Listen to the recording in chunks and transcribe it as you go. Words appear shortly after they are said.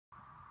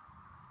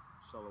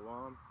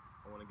Shalom.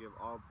 I want to give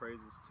all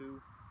praises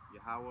to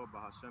Yahweh,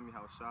 Bahashem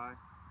Yahushai.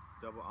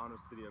 Double honors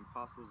to the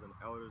apostles and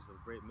elders of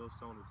Great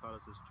Millstone who taught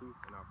us this truth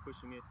and are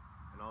pushing it.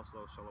 And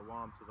also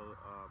Shalom to the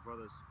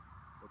brothers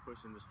who are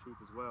pushing this truth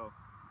as well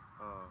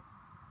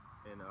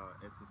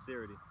in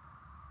sincerity.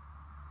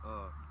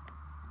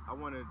 I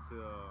wanted to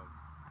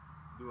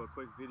do a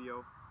quick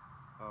video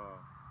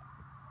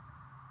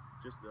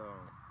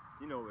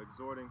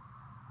exhorting,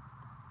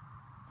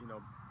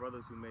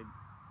 brothers who may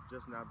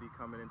just not be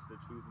coming into the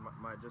truth,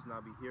 might just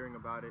not be hearing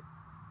about it.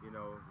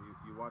 You're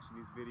watching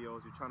these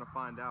videos, you're trying to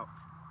find out,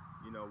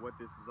 what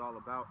this is all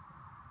about.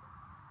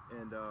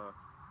 And the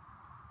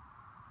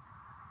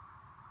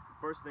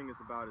first thing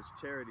it's about is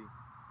charity,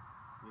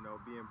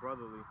 being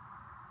brotherly,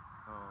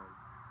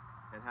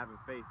 and having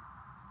faith.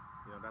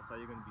 That's how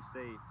you're going to be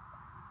saved.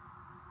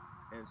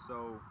 And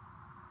so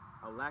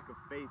a lack of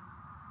faith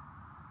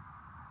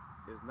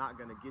is not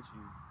going to get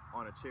you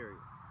on a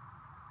chariot.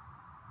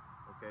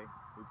 Okay,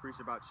 we preach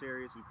about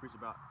chariots, we preach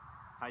about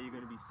how you're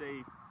going to be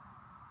saved.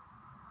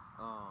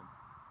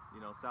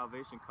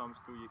 Salvation comes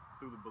through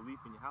the belief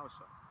in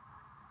Yahushua.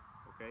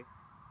 Okay,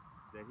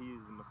 that He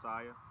is the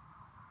Messiah.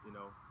 And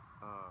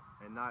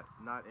not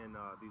in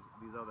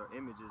these other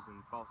images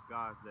and false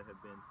gods that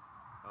have been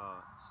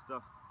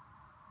stuffed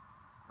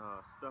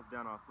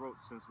down our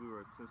throats since we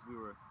were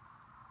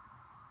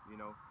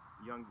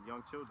young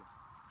children.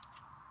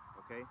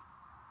 Okay,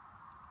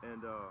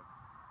 and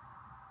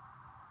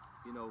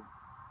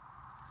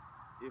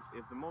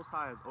if the Most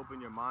High has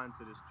opened your mind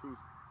to this truth,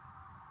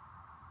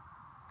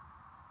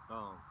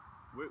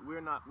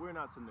 we're not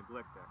to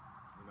neglect that.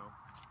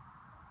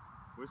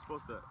 We're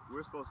supposed to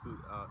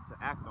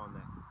act on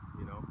that.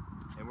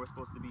 And we're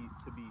supposed to be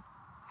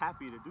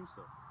happy to do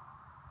so.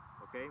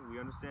 Okay, we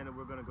understand that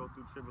we're going to go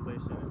through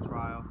tribulation and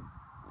trial.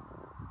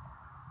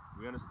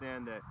 We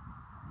understand that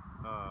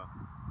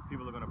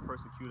people are going to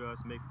persecute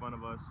us, make fun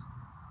of us,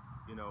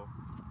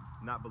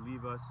 not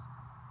believe us.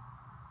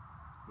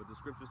 But the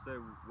scripture said,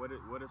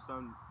 what if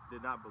some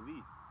did not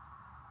believe?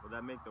 Will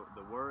that make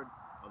the word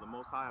of the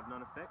Most High of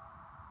none effect?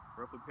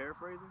 Roughly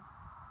paraphrasing?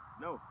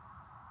 No.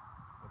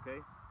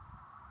 Okay?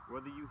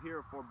 Whether you hear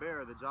or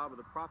forbear, the job of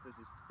the prophets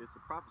is to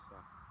prophesy.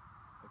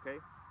 Okay?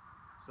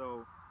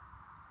 So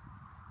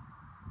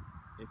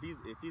if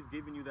he's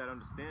giving you that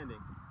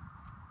understanding,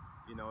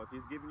 if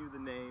he's giving you the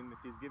name,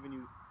 if he's giving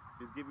you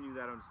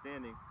that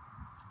understanding,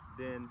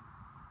 then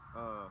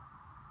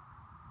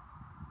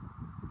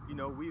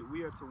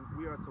we are to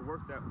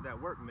work that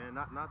work, man,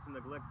 not to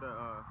neglect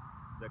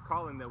the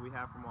calling that we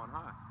have from on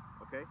high.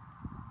 Okay?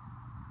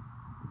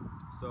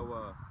 So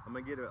I'm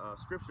gonna get a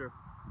scripture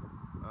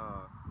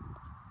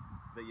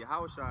that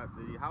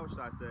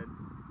Yahushua said,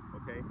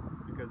 okay,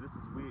 because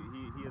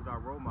he is our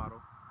role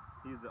model.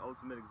 He is the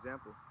ultimate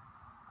example,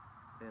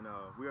 and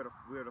we are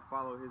to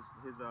follow his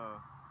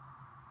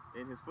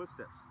in his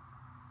footsteps,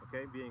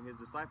 okay, being his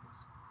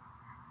disciples.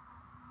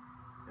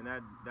 And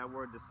that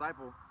word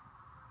disciple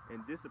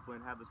and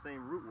discipline have the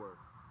same root word.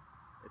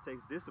 It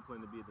takes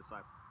discipline to be a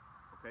disciple.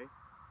 Okay,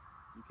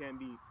 you can't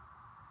be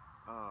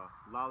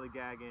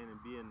lollygagging and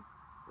being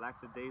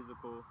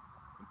lackadaisical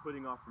and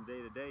putting off from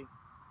day to day.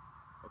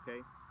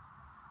 Okay,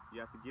 you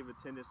have to give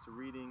attendance to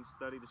reading,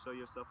 study to show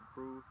yourself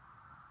approved.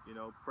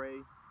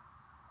 Pray,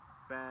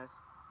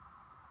 fast.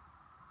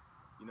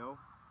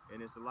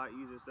 And it's a lot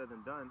easier said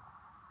than done,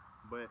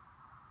 but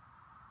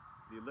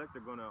the elect are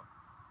gonna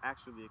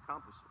actually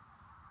accomplish it.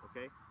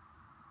 Okay,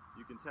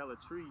 you can tell a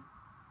tree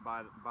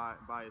by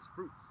its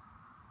fruits.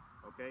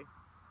 Okay,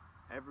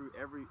 every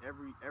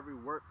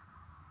work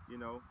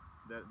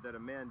that a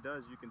man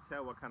does, you can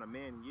tell what kind of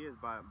man he is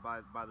by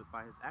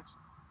his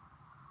actions.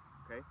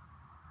 Okay,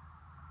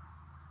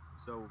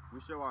 so we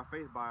show our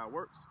faith by our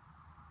works.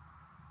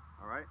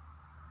 All right.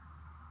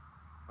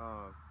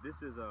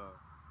 This is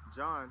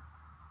John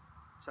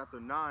chapter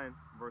 9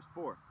 verse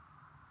 4.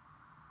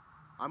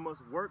 I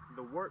must work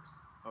the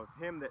works of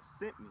him that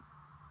sent me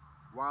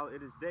while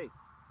it is day.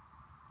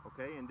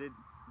 Okay, and did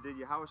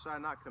Yahushua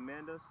not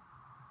command us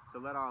to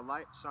let our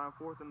light shine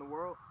forth in the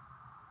world?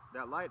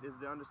 That light is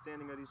the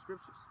understanding of these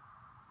scriptures.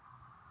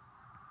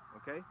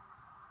 Okay,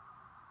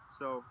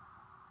 so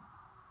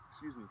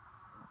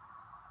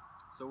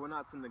so we're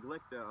not to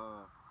neglect the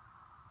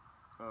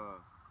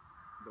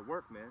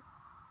work, man.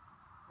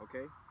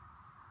 Okay,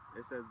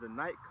 it says the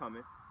night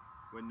cometh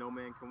when no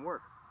man can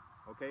work.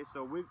 Okay,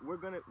 so we're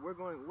going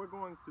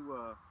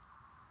to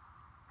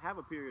have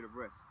a period of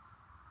rest.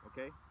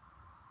 Okay,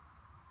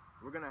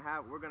 we're gonna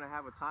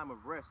have a time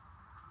of rest,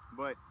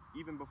 but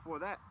even before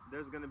that,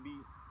 there's gonna be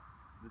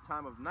the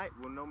time of night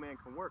when no man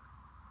can work.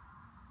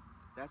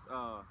 That's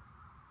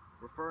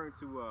referring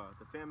to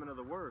the famine of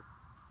the word.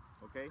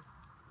 Okay,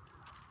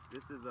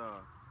 this is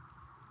let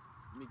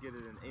me get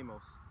it in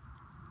Amos.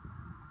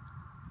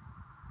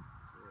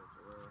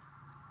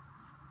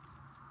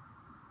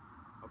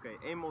 Okay,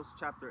 Amos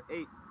chapter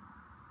 8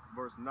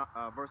 verse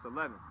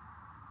 11.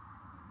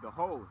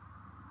 Behold,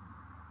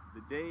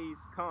 the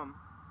days come,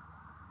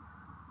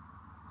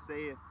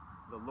 saith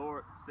the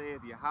Lord,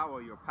 saith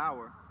Yahweh your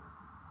power,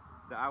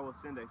 that I will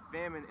send a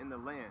famine in the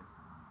land,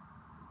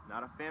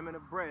 not a famine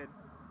of bread,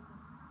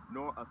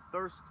 nor a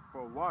thirst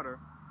for water,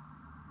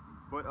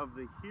 but of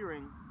the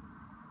hearing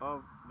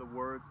of the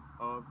words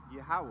of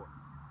Yahweh.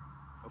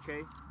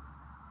 Okay?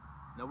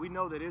 Now we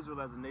know that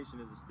Israel as a nation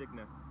is a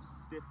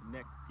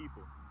stiff-necked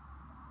people.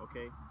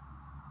 Okay?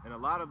 And a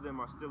lot of them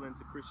are still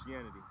into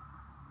Christianity.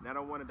 And I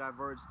don't want to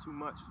diverge too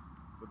much,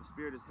 but the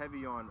Spirit is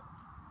heavy on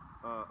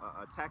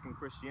attacking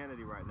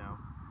Christianity right now,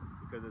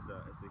 because it's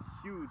a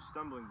huge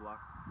stumbling block.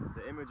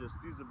 The image of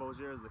Caesar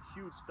Borgia is a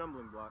huge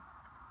stumbling block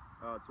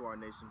to our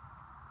nation.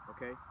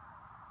 Okay?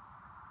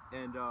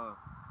 And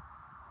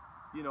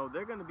you know,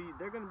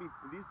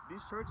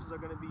 these churches are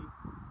gonna be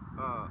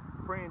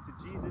praying to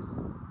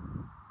Jesus.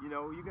 You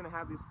know, you're gonna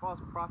have these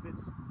false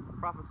prophets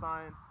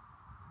prophesying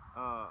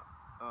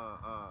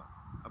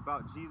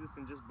about Jesus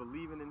and just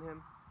believing in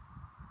him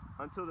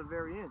until the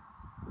very end.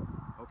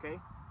 Okay?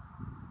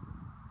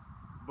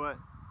 But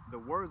the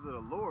words of the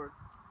Lord,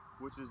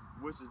 which is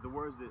the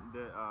words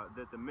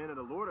that the men of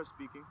the Lord are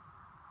speaking,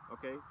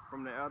 okay,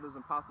 from the elders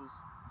and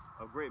apostles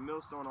of Great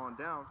Millstone on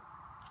down,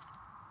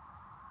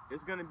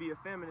 it's going to be a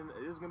famine.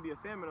 There's going to be a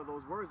famine of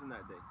those words in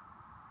that day.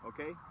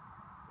 Okay?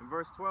 In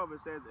verse 12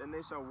 it says, "And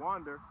they shall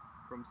wander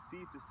from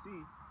sea to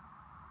sea,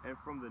 and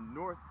from the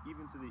north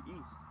even to the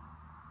east.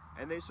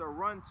 And they shall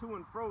run to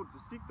and fro to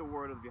seek the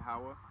word of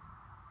Yahweh,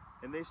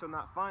 and they shall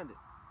not find it."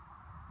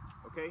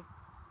 Okay?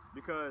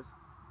 Because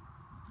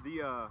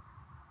the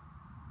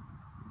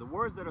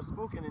words that are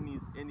spoken in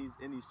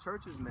these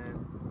churches,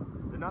 man,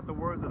 they're not the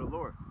words of the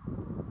Lord.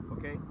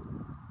 Okay?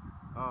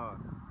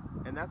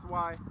 And that's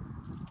why,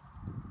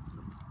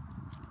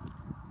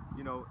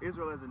 you know,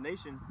 Israel as a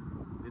nation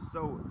is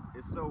so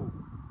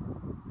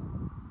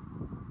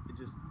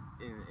just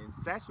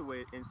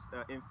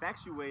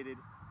infatuated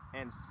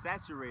and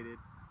saturated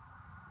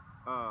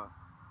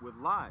with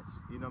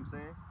lies. You know what I'm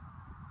saying?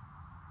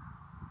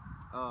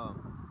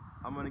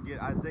 I'm gonna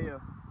get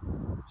Isaiah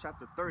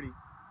chapter 30,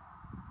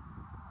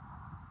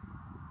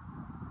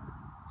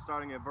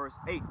 starting at verse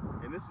 8,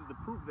 and this is the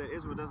proof that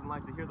Israel doesn't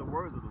like to hear the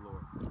words of the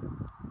Lord.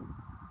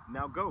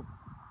 "Now go,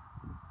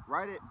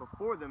 write it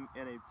before them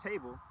in a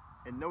table,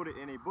 and note it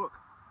in a book,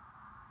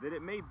 that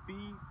it may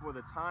be for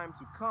the time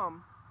to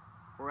come,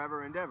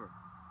 forever and ever."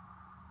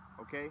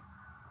 Okay?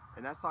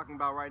 And that's talking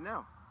about right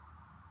now.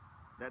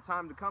 That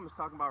time to come is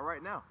talking about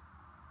right now.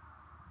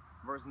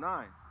 Verse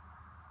 9,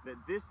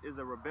 "That this is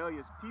a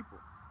rebellious people,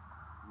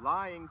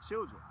 lying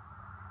children,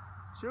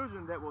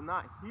 children that will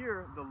not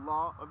hear the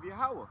law of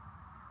Yahweh."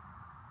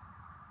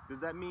 Does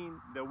that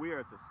mean that we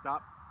are to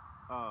stop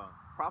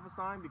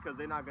prophesying because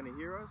they're not going to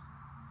hear us?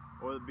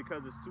 Or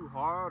because it's too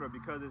hard? Or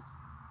because it's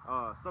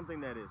something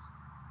that is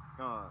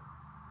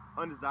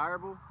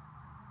undesirable?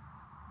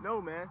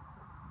 No, man.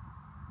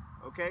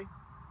 Okay?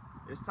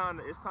 It's time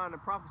to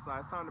prophesy.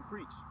 It's time to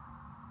preach.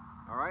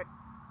 All right?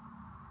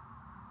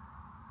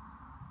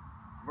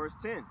 Verse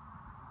 10,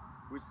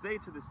 "We say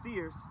to the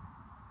seers,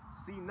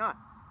 see not,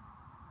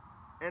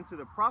 and to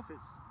the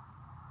prophets,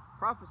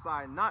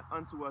 prophesy not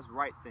unto us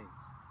right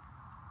things."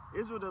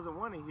 Israel doesn't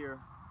want to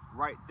hear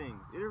right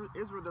things.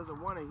 Israel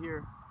doesn't want to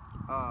hear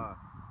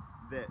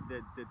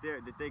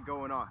that they're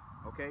going off.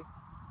 Okay?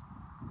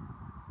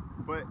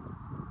 But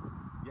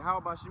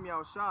Yahweh Bashim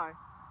Yahushai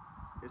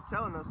is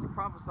telling us to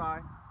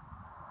prophesy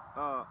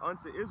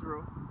unto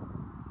Israel,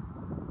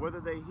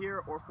 whether they hear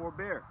or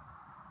forbear.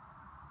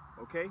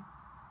 Okay?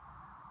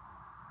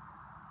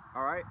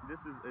 All right,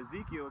 this is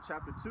Ezekiel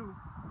chapter 2,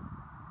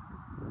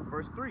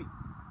 verse 3.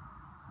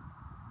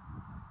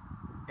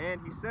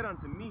 "And he said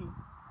unto me,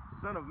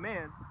 Son of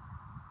man,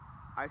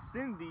 I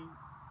send thee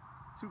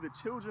to the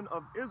children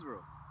of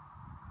Israel,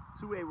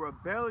 to a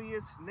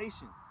rebellious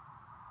nation."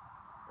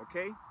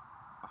 Okay?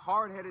 A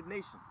hard-headed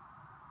nation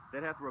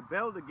that hath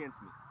rebelled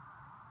against me.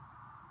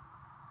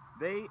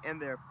 "They and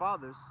their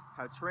fathers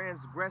have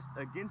transgressed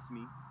against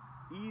me,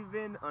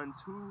 even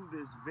unto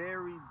this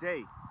very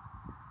day."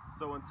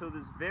 So until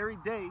this very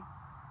day,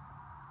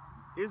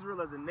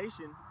 Israel as a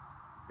nation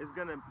is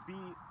going to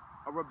be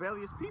a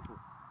rebellious people.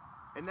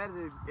 And that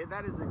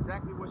is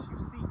exactly what you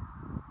see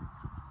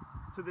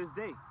to this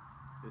day.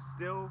 They're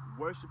still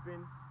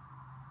worshiping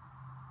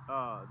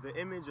the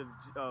image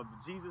of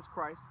Jesus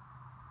Christ,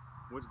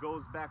 which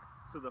goes back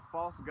to the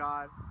false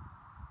god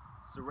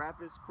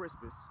Serapis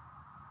Crispus,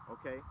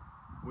 okay,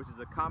 which is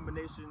a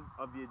combination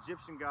of the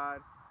Egyptian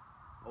god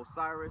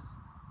Osiris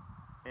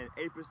and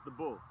Apis the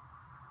bull.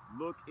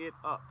 Look it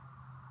up.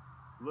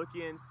 Look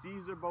in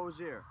Caesar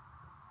Borgia,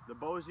 the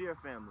Borgia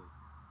family,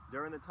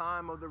 during the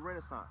time of the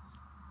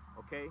Renaissance.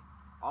 Okay?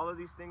 All of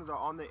these things are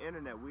on the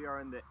internet. We are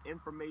in the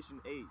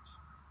information age.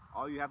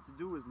 All you have to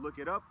do is look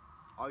it up.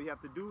 All you have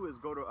to do is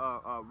go to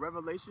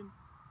Revelation,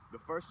 the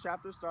 1st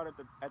chapter, start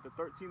at the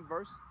 13th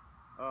verse.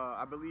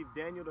 I believe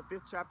Daniel, the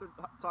 5th chapter,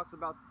 talks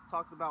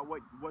about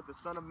what the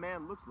Son of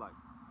Man looks like.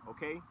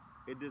 Okay?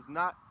 It does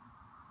not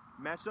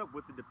match up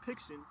with the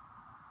depiction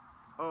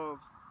of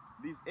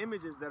these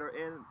images that are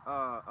in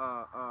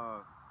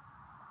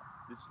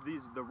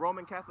the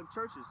Roman Catholic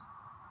churches.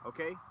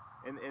 Okay?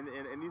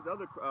 and these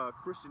other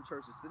Christian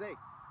churches today.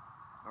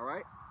 All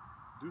right,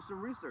 do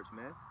some research,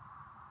 man.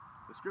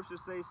 The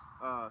scriptures say,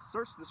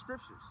 search the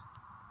scriptures.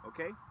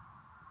 Okay.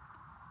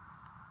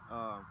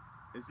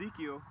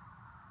 Ezekiel,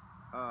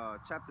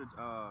 chapter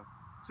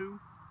 2.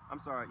 I'm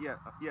sorry.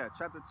 Yeah,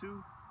 chapter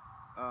 2,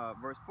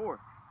 verse 4.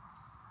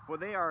 For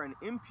they are an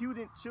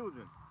impudent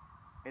children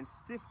and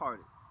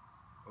stiff-hearted.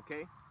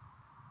 Okay.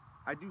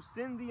 I do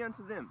send thee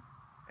unto them,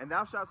 and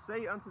thou shalt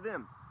say unto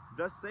them,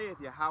 thus saith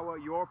Yahweh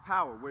your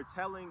power. We're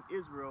telling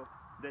Israel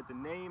that the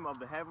name of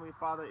the Heavenly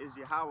Father is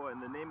Yahweh,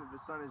 and the name of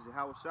His Son is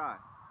Yahweh Shai.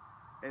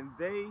 And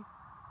they,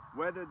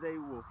 whether they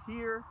will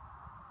hear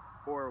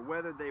or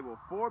whether they will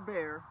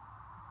forbear,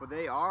 for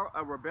they are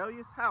a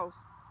rebellious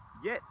house,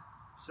 yet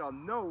shall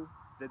know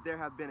that there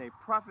have been a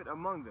prophet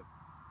among them.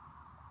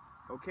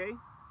 Okay?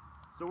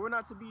 So we're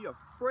not to be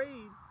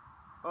afraid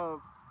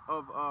of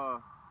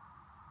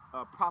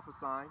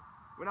prophesying.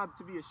 We're not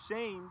to be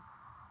ashamed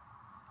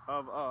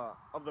of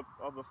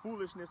the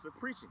foolishness of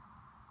preaching.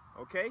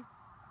 Okay?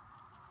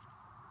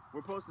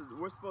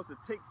 We're supposed to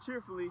take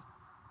cheerfully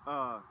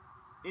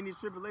any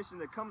tribulation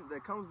that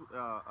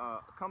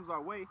comes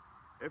our way,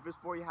 if it's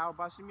for Yahweh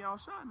Bashim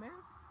Yahushua,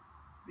 man.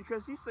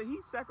 Because he said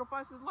he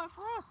sacrificed his life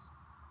for us.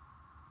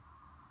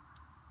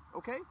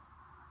 Okay?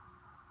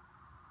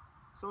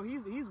 So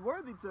he's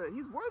worthy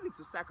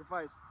to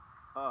sacrifice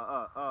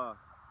a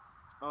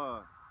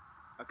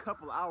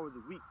couple hours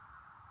a week.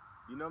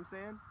 You know what I'm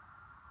saying?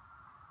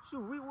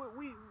 Shoot,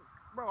 we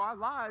bro, our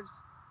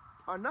lives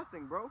are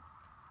nothing, bro.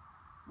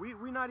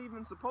 We're not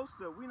even supposed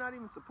to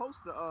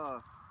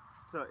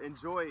to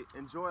enjoy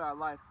our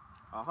life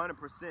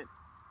 100%.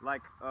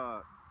 Like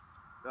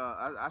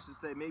I should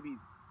say, maybe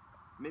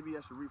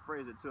I should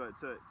rephrase it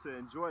to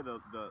enjoy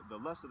the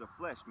lust of the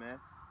flesh, man.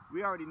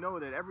 We already know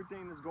that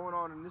everything that's going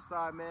on this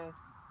side, man,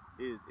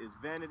 is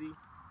vanity.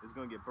 It's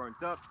gonna get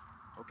burnt up,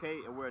 okay?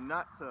 And we're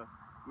not to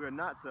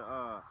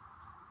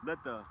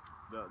let the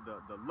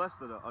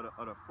lust of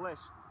the flesh,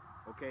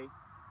 okay,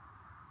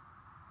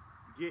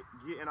 get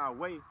in our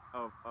way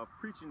of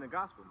preaching the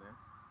gospel, man.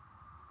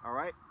 All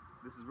right.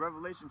 This is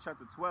Revelation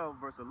chapter 12,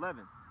 verse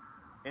 11.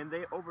 And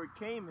they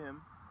overcame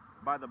him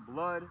by the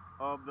blood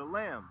of the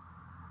Lamb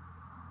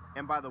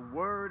and by the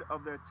word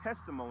of their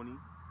testimony,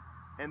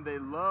 and they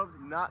loved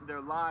not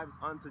their lives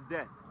unto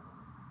death.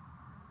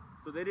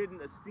 So they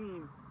didn't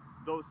esteem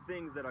those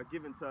things that are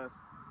given to us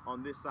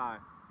on this side,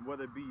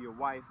 whether it be your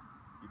wife,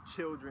 your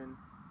children,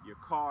 your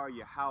car,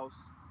 your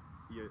house,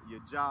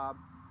 your job,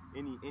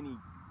 any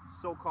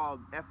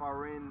so-called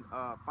FRN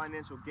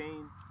financial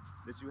gain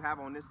that you have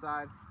on this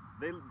side.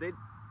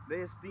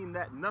 They esteem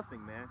that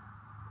nothing, man,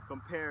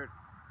 compared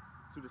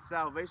to the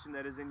salvation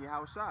that is in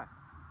Yahweh Shai.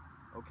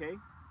 Okay?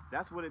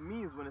 That's what it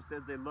means when it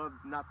says they love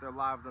not their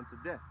lives unto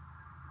death.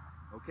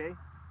 Okay?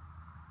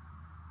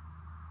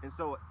 And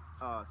so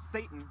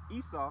Satan,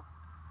 Esau,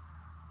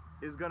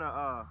 is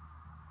gonna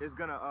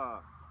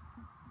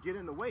get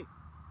in the way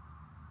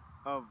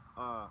of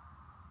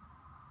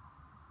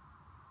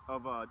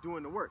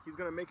doing the work. He's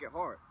gonna make it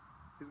hard.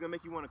 He's gonna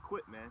make you want to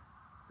quit, man.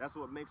 That's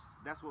what makes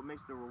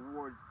the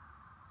reward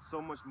so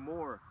much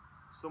more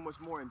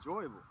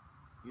enjoyable,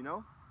 you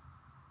know?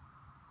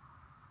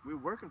 We're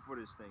working for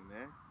this thing,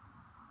 man.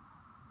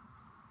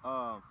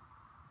 Let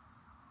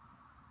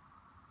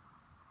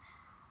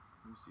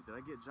me see, did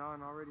I get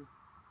John already?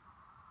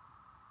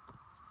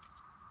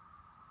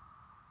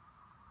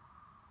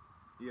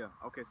 Yeah,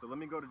 okay, so let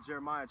me go to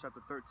Jeremiah chapter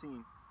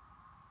 13,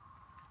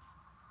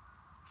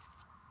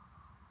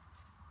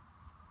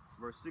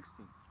 verse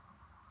 16.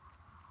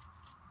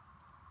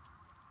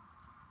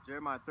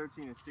 Jeremiah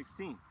 13 and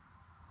 16.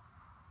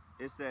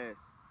 It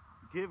says,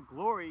 give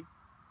glory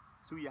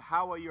to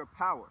Yahweh your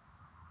power,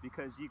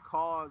 because ye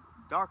cause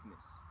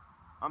darkness.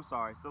 I'm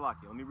sorry,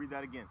 Salaki, let me read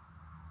that again.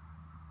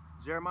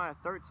 Jeremiah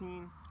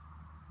 13,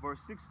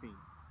 verse 16.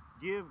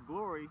 Give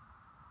glory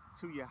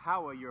to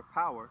Yahweh your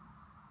power,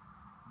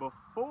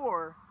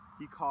 before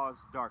he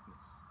caused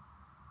darkness,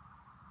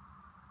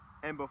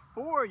 and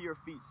before your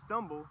feet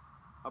stumble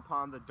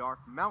upon the dark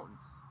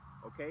mountains.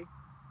 Okay?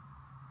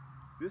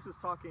 This is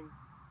talking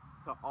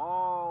to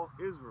all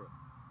Israel.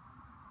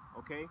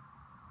 Okay?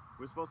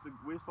 We're supposed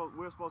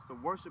to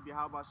worship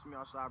Yahweh Bashim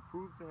Yahushua,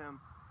 prove to him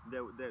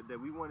that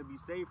we want to be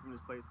saved from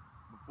this place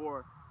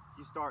before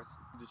he starts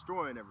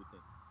destroying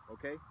everything.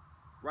 Okay?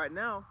 Right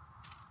now,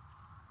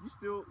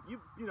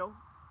 you know,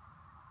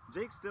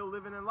 Jake's still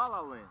living in La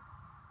La Land.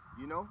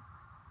 You know?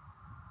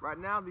 Right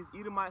now, these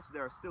Edomites, they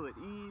are still at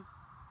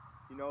ease.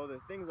 You know, the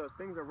things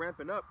are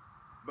ramping up,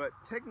 but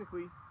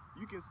technically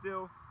you can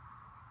still,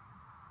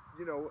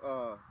 you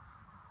know,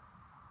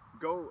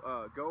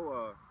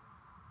 go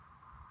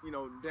you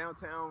know,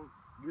 downtown,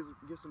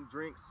 get some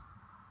drinks.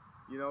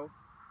 You know,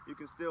 you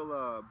can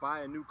still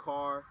buy a new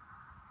car.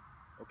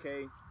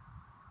 Okay,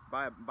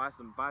 buy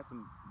some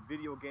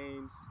video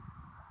games,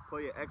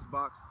 play an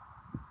Xbox.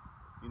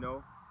 You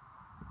know,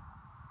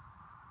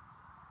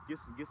 get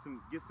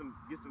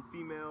some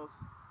females,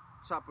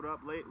 chop it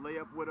up, lay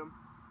up with them.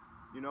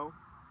 You know,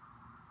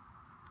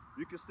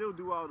 you can still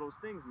do all those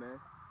things, man.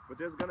 But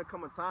there's gonna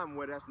come a time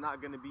where that's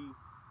not gonna be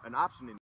an option anymore.